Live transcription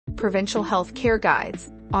Provincial Health Care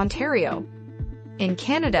Guides, Ontario. In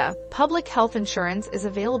Canada, public health insurance is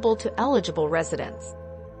available to eligible residents.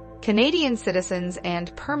 Canadian citizens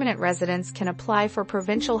and permanent residents can apply for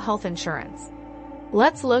provincial health insurance.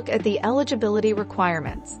 Let's look at the eligibility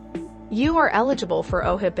requirements. You are eligible for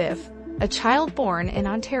OHIP if a child born in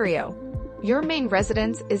Ontario. Your main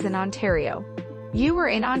residence is in Ontario. You were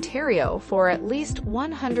in Ontario for at least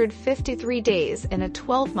 153 days in a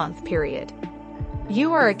 12-month period.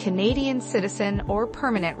 You are a Canadian citizen or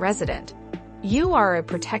permanent resident. You are a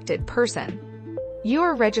protected person. You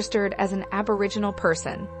are registered as an Aboriginal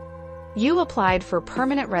person. You applied for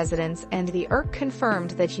permanent residence and the IRC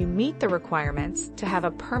confirmed that you meet the requirements to have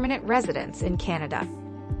a permanent residence in Canada.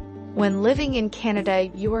 When living in Canada,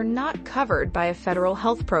 you are not covered by a federal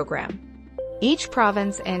health program. Each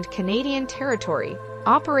province and Canadian territory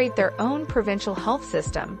operate their own provincial health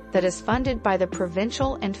system that is funded by the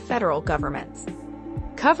provincial and federal governments.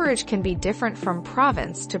 Coverage can be different from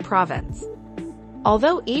province to province.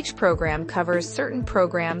 Although each program covers certain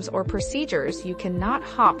programs or procedures, you cannot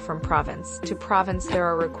hop from province to province. There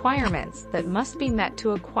are requirements that must be met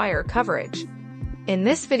to acquire coverage. In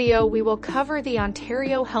this video, we will cover the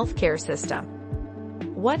Ontario healthcare system.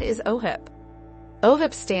 What is OHIP?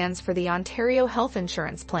 OHIP stands for the Ontario Health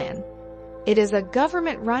Insurance Plan. It is a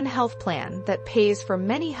government-run health plan that pays for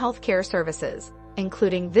many healthcare services,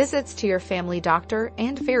 including visits to your family doctor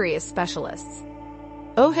and various specialists.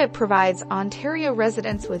 OHIP provides Ontario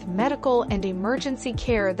residents with medical and emergency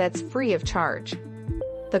care that's free of charge.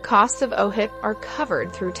 The costs of OHIP are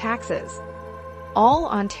covered through taxes. All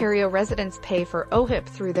Ontario residents pay for OHIP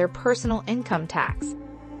through their personal income tax.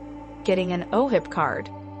 Getting an OHIP card.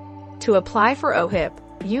 To apply for OHIP,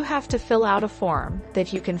 you have to fill out a form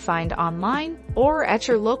that you can find online or at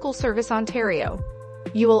your local Service Ontario.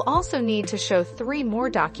 You will also need to show 3 more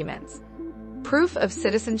documents: proof of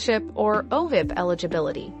citizenship or OHIP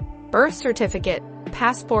eligibility, birth certificate,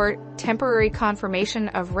 passport, temporary confirmation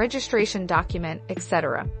of registration document,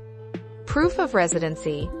 etc. Proof of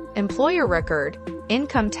residency, employer record,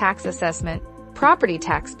 income tax assessment, property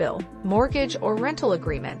tax bill, mortgage or rental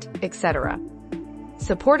agreement, etc.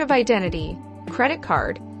 Supportive identity, credit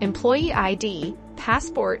card, employee ID,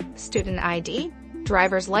 passport, student ID,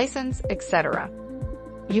 driver's license, etc.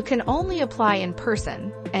 You can only apply in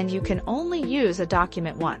person, and you can only use a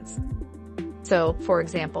document once. So, for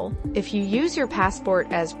example, if you use your passport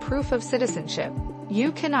as proof of citizenship,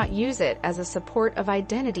 you cannot use it as a support of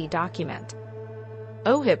identity document.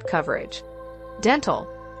 OHIP coverage. Dental.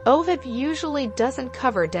 OHIP usually doesn't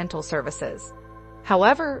cover dental services.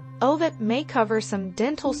 However, OHIP may cover some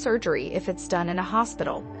dental surgery if it's done in a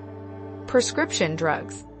hospital. Prescription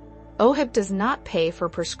drugs. OHIP does not pay for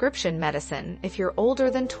prescription medicine if you're older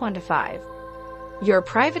than 25. Your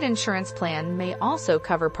private insurance plan may also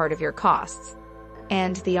cover part of your costs.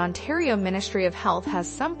 And the Ontario Ministry of Health has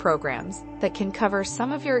some programs that can cover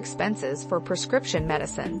some of your expenses for prescription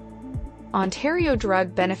medicine. Ontario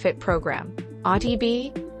Drug Benefit Program,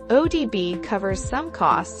 ODB covers some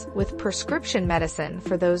costs with prescription medicine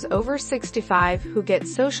for those over 65 who get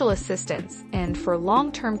social assistance and for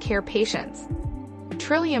long-term care patients.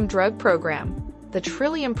 Trillium Drug Program. The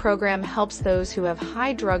Trillium Program helps those who have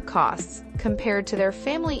high drug costs compared to their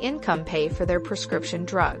family income pay for their prescription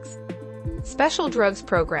drugs. Special Drugs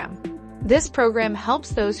Program. This program helps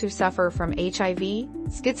those who suffer from HIV,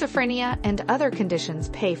 schizophrenia, and other conditions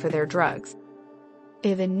pay for their drugs.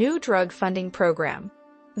 The New Drug Funding Program.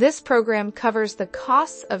 This program covers the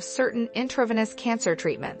costs of certain intravenous cancer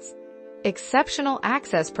treatments. Exceptional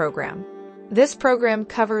Access Program. This program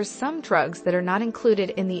covers some drugs that are not included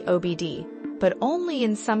in the OBD, but only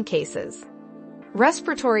in some cases.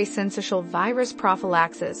 Respiratory Syncytial Virus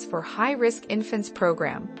Prophylaxis for High-Risk Infants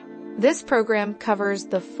Program. This program covers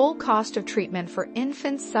the full cost of treatment for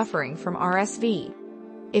infants suffering from RSV.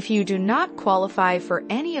 If you do not qualify for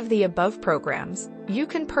any of the above programs, you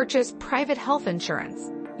can purchase private health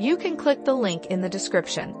insurance. You can click the link in the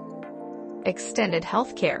description. Extended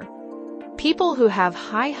health care. People who have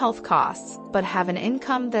high health costs but have an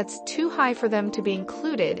income that's too high for them to be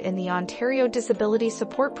included in the Ontario Disability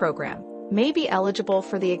Support Program may be eligible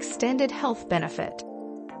for the extended health benefit.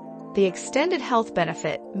 The extended health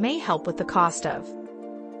benefit may help with the cost of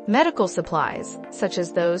medical supplies, such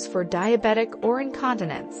as those for diabetic or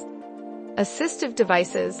incontinence, assistive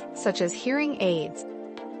devices, such as hearing aids,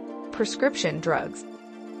 prescription drugs,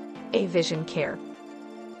 vision care,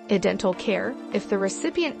 dental care, if the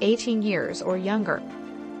recipient 18 years or younger,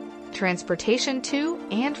 transportation to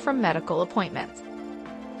and from medical appointments,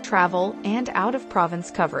 travel and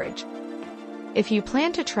out-of-province coverage. If you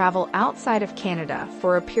plan to travel outside of Canada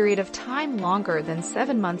for a period of time longer than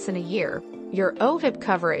 7 months in a year, your OHIP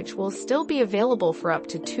coverage will still be available for up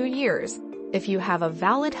to 2 years if you have a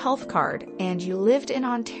valid health card and you lived in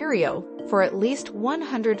Ontario for at least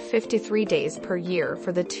 153 days per year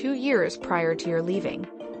for the 2 years prior to your leaving.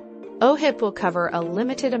 OHIP will cover a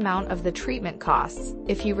limited amount of the treatment costs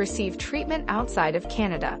if you receive treatment outside of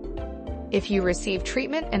Canada. If you receive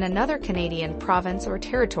treatment in another Canadian province or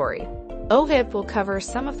territory, OHIP will cover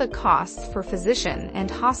some of the costs for physician and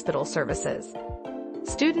hospital services.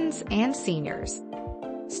 Students and seniors.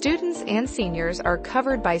 Students and seniors are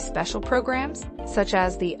covered by special programs, such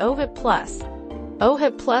as the OHIP Plus.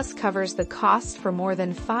 OHIP Plus covers the costs for more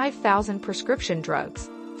than 5,000 prescription drugs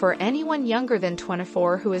for anyone younger than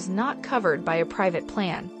 24 who is not covered by a private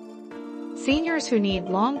plan. Seniors who need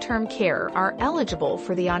long-term care are eligible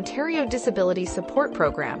for the Ontario Disability Support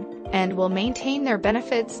Program and will maintain their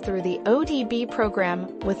benefits through the ODB program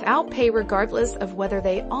without pay regardless of whether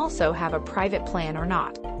they also have a private plan or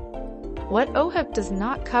not. What OHIP does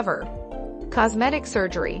not cover: cosmetic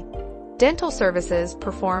surgery, dental services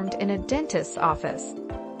performed in a dentist's office,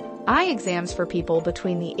 eye exams for people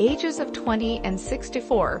between the ages of 20 and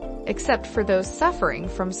 64, except for those suffering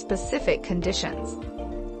from specific conditions,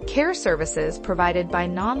 care services provided by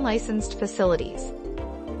non-licensed facilities,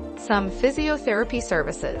 some physiotherapy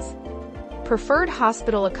services, preferred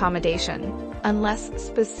hospital accommodation, unless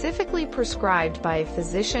specifically prescribed by a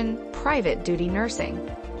physician, private duty nursing,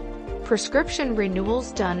 prescription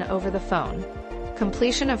renewals done over the phone,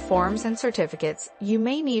 completion of forms and certificates you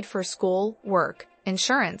may need for school, work,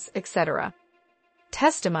 insurance, etc.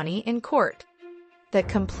 Testimony in court. That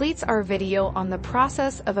completes our video on the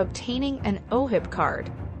process of obtaining an OHIP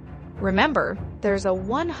card. Remember, there's a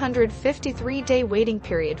 153-day waiting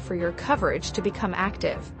period for your coverage to become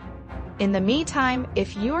active. In the meantime,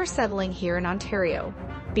 if you are settling here in Ontario,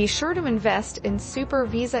 be sure to invest in Super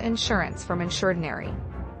Visa insurance from Insurdinary.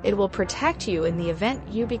 It will protect you in the event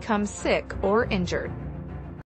you become sick or injured.